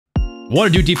What to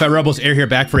do, DeFi Rebels? Aere here,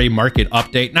 back for a market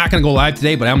update. Not going to go live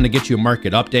today, but I'm going to get you a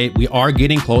market update. We are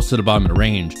getting close to the bottom of the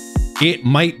range. It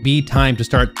might be time to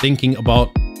start thinking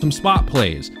about some spot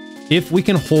plays. If we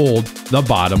can hold the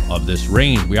bottom of this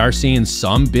range, we are seeing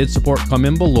some bid support come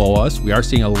in below us. We are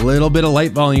seeing a little bit of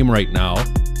light volume right now.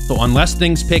 So unless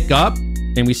things pick up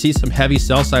and we see some heavy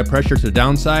sell side pressure to the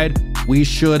downside, we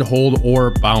should hold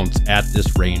or bounce at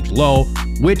this range low,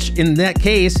 which in that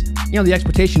case, the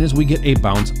expectation is we get a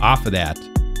bounce off of that.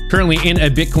 Currently in a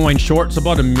Bitcoin short, it's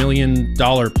about $1 million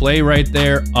play right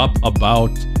there, up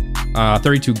about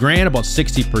 32 grand, about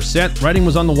 60%. Writing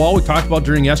was on the wall. We talked about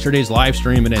during yesterday's live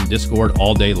stream and in Discord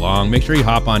all day long. Make sure you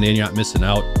hop on in, you're not missing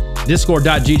out.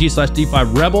 Discord.gg/DeFi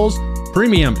Rebels.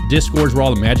 Premium Discords where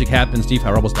all the magic happens,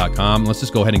 DeFiRebels.com. Let's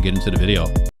just go ahead and get into the video.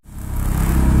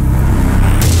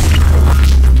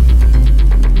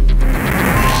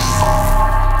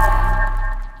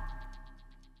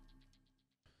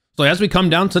 So as we come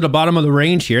down to the bottom of the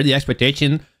range here, the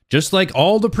expectation, just like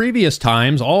all the previous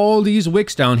times, all these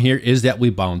wicks down here, is that we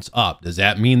bounce up. Does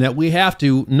that mean that we have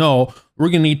to? No, we're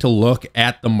going to need to look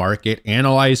at the market,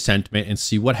 analyze sentiment, and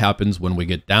see what happens when we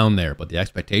get down there. But the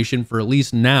expectation for at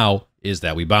least now is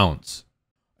that we bounce.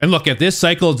 And look, if this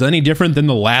cycle is any different than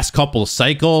the last couple of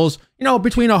cycles,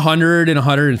 between 100 and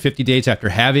 150 days after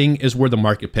halving is where the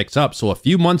market picks up. So a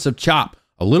few months of chop,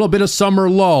 a little bit of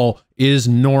summer lull is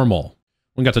normal.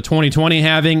 We got the 2020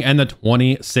 halving and the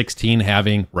 2016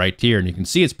 halving right here. And you can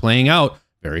see it's playing out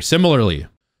very similarly.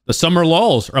 The summer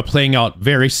lulls are playing out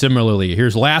very similarly.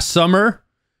 Here's last summer.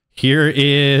 Here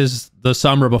is the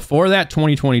summer before that,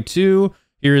 2022.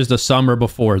 Here is the summer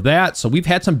before that. So we've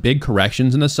had some big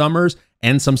corrections in the summers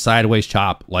and some sideways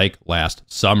chop like last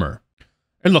summer.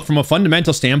 And look, from a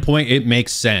fundamental standpoint, it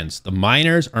makes sense. The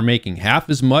miners are making half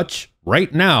as much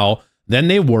right now than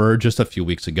they were just a few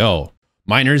weeks ago.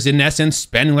 Miners, in essence,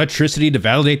 spend electricity to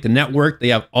validate the network. They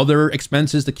have other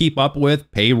expenses to keep up with,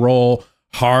 payroll,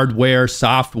 hardware,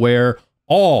 software,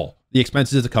 all the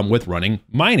expenses that come with running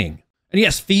mining. And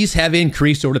yes, fees have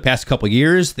increased over the past couple of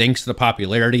years thanks to the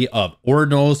popularity of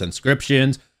ordinals,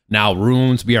 inscriptions, now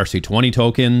runes, BRC20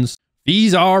 tokens.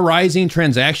 Fees are rising,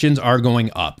 transactions are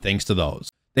going up thanks to those.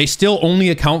 They still only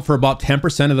account for about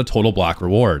 10% of the total block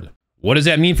reward. What does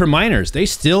that mean for miners? They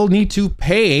still need to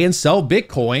pay and sell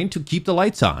Bitcoin to keep the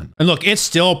lights on. And look, it's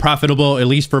still profitable, at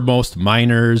least for most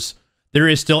miners. There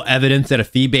is still evidence that a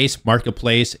fee-based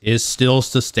marketplace is still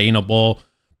sustainable.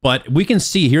 But we can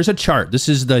see, here's a chart. This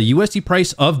is the USD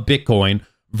price of Bitcoin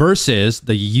versus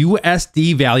the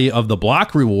USD value of the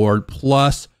block reward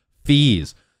plus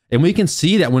fees. And we can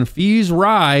see that when fees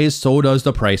rise, so does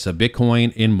the price of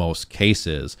Bitcoin in most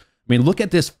cases. I mean, look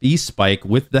at this fee spike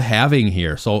with the halving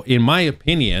here. So in my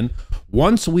opinion,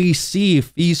 once we see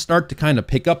fees start to kind of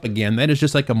pick up again, that is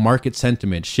just like a market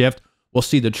sentiment shift. We'll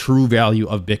see the true value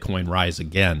of Bitcoin rise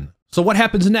again. So what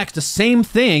happens next? The same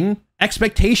thing,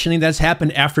 expectation that's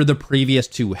happened after the previous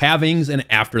two halvings and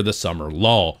after the summer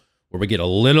lull, where we get a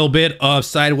little bit of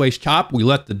sideways chop. We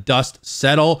let the dust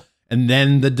settle, and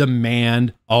then the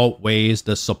demand outweighs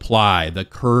the supply. The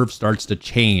curve starts to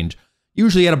change,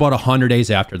 usually at about 100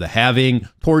 days after the halving,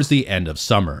 towards the end of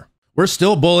summer. We're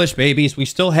still bullish, babies. We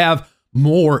still have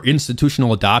more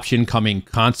institutional adoption coming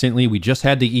constantly. We just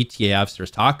had the ETFs. There's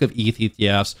talk of ETH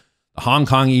ETFs. The Hong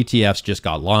Kong ETFs just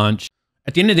got launched.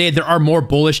 At the end of the day, there are more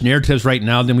bullish narratives right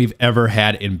now than we've ever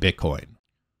had in Bitcoin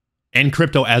and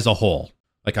crypto as a whole.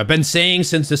 Like I've been saying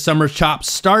since the summer chop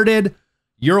started,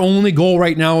 your only goal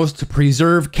right now is to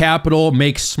preserve capital,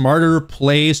 make smarter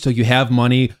plays so you have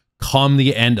money come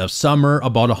the end of summer,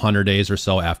 about 100 days or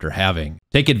so after halving.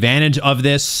 Take advantage of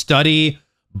this, study,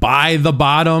 buy the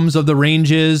bottoms of the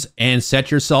ranges, and set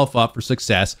yourself up for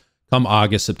success come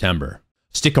August, September.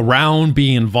 Stick around,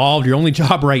 be involved. Your only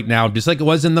job right now, just like it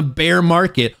was in the bear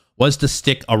market, was to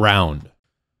stick around.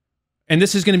 And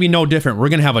this is going to be no different. We're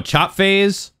going to have a chop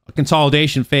phase, a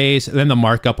consolidation phase, and then the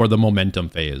markup or the momentum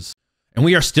phase. And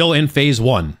we are still in phase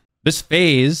one. This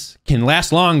phase can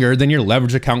last longer than your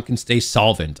leverage account can stay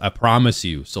solvent, I promise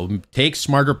you. So take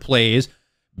smarter plays,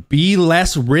 be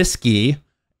less risky,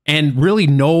 and really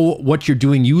know what you're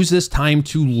doing. Use this time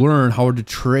to learn how to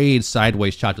trade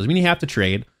sideways chop. Doesn't mean you have to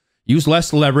trade. Use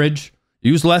less leverage,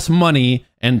 use less money,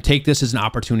 and take this as an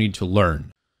opportunity to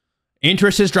learn.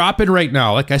 Interest is dropping right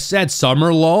now. Like I said,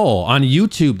 summer lull on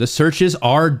YouTube. The searches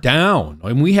are down.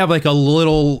 And we have like a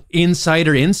little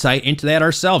insider insight into that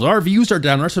ourselves. Our views are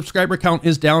down. Our subscriber count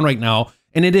is down right now.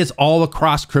 And it is all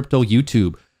across crypto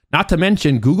YouTube. Not to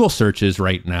mention Google searches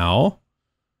right now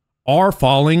are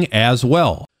falling as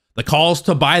well. The calls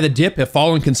to buy the dip have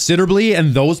fallen considerably.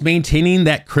 And those maintaining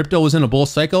that crypto is in a bull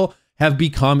cycle have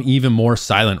become even more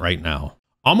silent right now.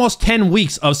 Almost 10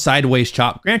 weeks of sideways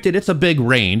chop. Granted, it's a big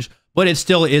range, but it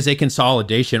still is a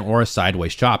consolidation or a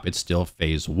sideways chop. It's still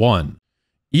phase one.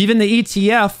 Even the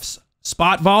ETFs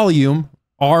spot volume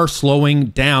are slowing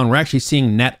down. We're actually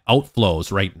seeing net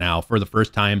outflows right now for the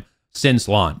first time since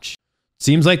launch.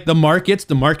 Seems like the markets,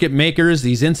 the market makers,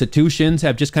 these institutions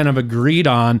have just kind of agreed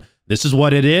on this is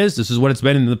what it is. This is what it's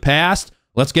been in the past.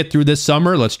 Let's get through this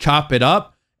summer. Let's chop it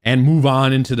up and move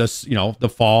on into this, the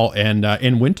fall and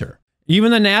in winter.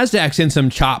 Even the Nasdaq's in some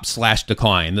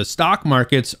chop/decline. The stock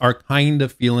markets are kind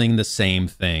of feeling the same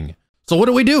thing. So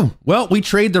what do? Well, we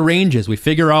trade the ranges. We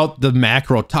figure out the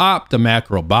macro top, the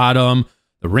macro bottom,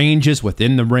 the ranges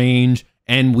within the range,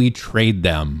 and we trade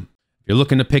them. If you're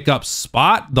looking to pick up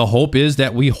spot, the hope is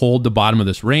that we hold the bottom of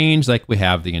this range like we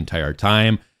have the entire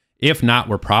time. If not,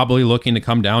 we're probably looking to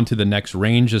come down to the next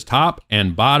ranges top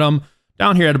and bottom,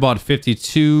 down here at about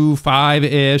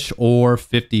 52.5-ish or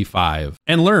 55.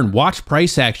 And learn, watch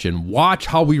price action, watch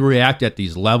how we react at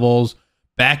these levels,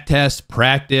 backtest,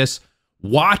 practice,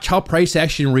 watch how price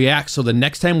action reacts so the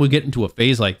next time we get into a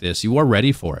phase like this, you are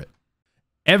ready for it.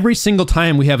 Every single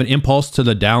time we have an impulse to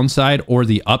the downside or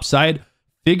the upside,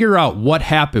 figure out what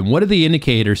happened. What did the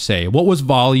indicators say? What was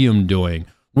volume doing?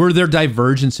 Were there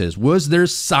divergences? Was there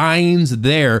signs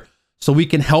there so we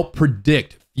can help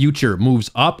predict future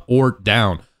moves up or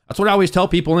down? That's what I always tell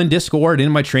people in Discord,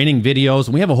 in my training videos.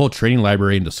 And we have a whole training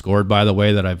library in Discord, by the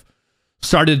way, that I've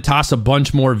started to toss a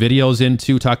bunch more videos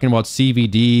into, talking about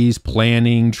CVDs,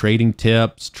 planning, trading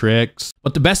tips, tricks.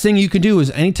 But the best thing you can do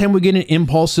is anytime we get an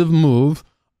impulsive move,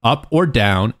 up or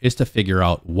down, is to figure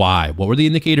out why. What were the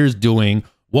indicators doing?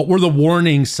 What were the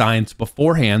warning signs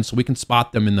beforehand so we can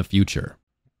spot them in the future?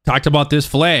 Talked about this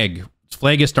flag. This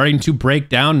flag is starting to break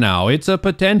down now. It's a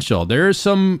potential. There's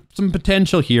some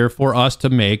potential here for us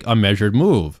to make a measured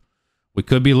move. We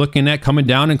could be looking at coming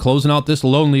down and closing out this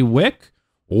lonely wick,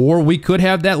 or we could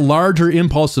have that larger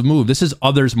impulsive move. This is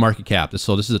others market cap.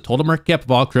 So this is the total market cap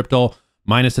of all crypto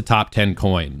minus the top 10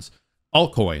 coins.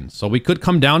 Altcoins. So we could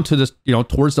come down to this,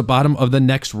 towards the bottom of the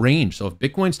next range. So if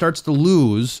Bitcoin starts to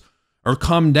lose or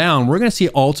come down, we're going to see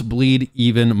alts bleed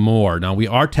even more. Now, we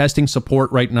are testing support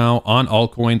right now on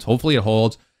altcoins. Hopefully it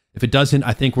holds. If it doesn't,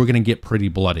 I think we're going to get pretty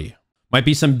bloody. Might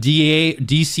be some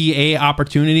DCA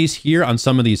opportunities here on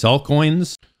some of these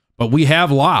altcoins, but we have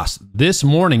lost this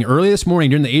morning, early this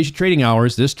morning during the Asia trading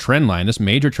hours, this trend line, this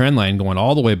major trend line going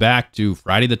all the way back to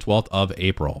Friday the 12th of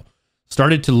April.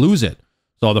 Started to lose it.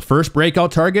 So the first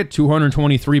breakout target,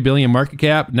 223 billion market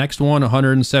cap. Next one,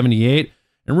 178.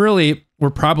 And really,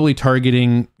 we're probably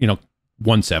targeting,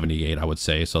 178, I would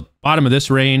say. So bottom of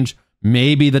this range,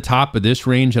 maybe the top of this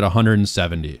range at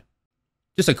 170.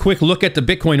 Just a quick look at the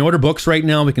Bitcoin order books right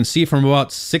now. We can see from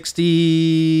about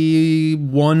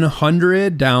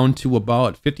 6,100 down to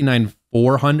about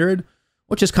 59,400,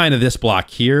 which is kind of this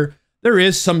block here. There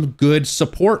is some good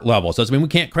support levels. Doesn't mean we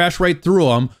can't crash right through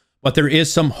them, but there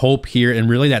is some hope here, and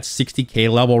really that 60K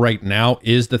level right now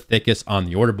is the thickest on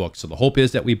the order book. So the hope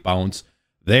is that we bounce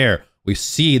there. We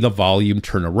see the volume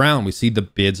turn around. We see the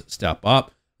bids step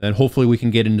up. Then hopefully we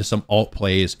can get into some alt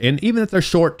plays. And even if they're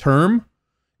short term,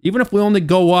 even if we only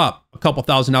go up a couple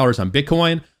 $1,000s on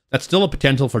Bitcoin, that's still a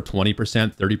potential for 20%,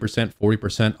 30%,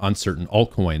 40% on certain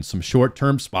altcoins. Some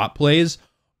short-term spot plays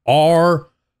are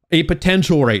a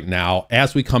potential right now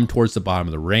as we come towards the bottom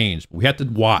of the range. We have to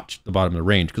watch the bottom of the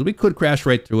range because we could crash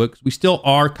right through it because we still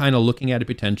are kind of looking at a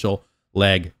potential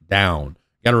leg down.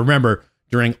 Got to remember,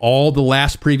 during all the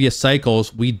last previous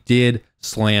cycles, we did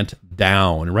slant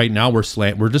down. And right now we're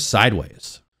just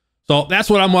sideways. So that's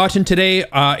what I'm watching today.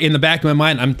 In the back of my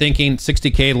mind, I'm thinking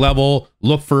 60K level,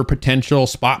 look for potential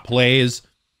spot plays.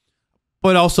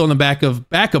 But also in the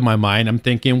back of my mind, I'm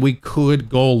thinking we could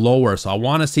go lower. So I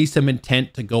want to see some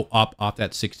intent to go up off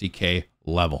that 60K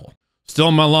level. Still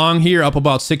in my long here, up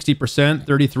about 60%,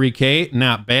 33K.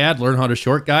 Not bad. Learn how to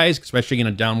short, guys, especially in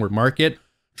a downward market.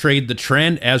 Trade the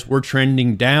trend as we're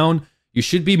trending down. You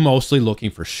should be mostly looking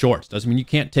for shorts. Doesn't mean you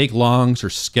can't take longs or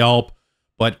scalp,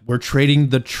 but we're trading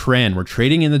the trend. We're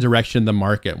trading in the direction of the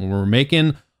market. When we're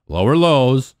making lower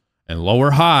lows and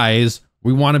lower highs,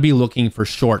 we want to be looking for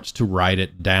shorts to ride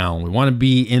it down. We want to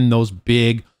be in those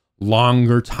big,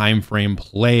 longer time frame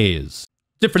plays.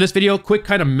 That's it for this video. Quick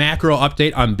kind of macro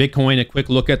update on Bitcoin. A quick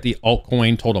look at the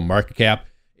altcoin total market cap.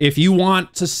 If you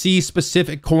want to see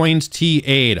specific coins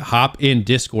TA'd, hop in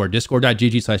Discord,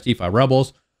 discord.gg/DeFi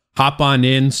Rebels. Hop on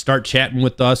in, start chatting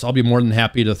with us. I'll be more than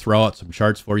happy to throw out some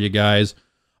charts for you guys.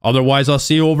 Otherwise, I'll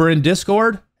see you over in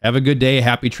Discord. Have a good day,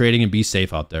 happy trading, and be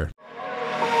safe out there.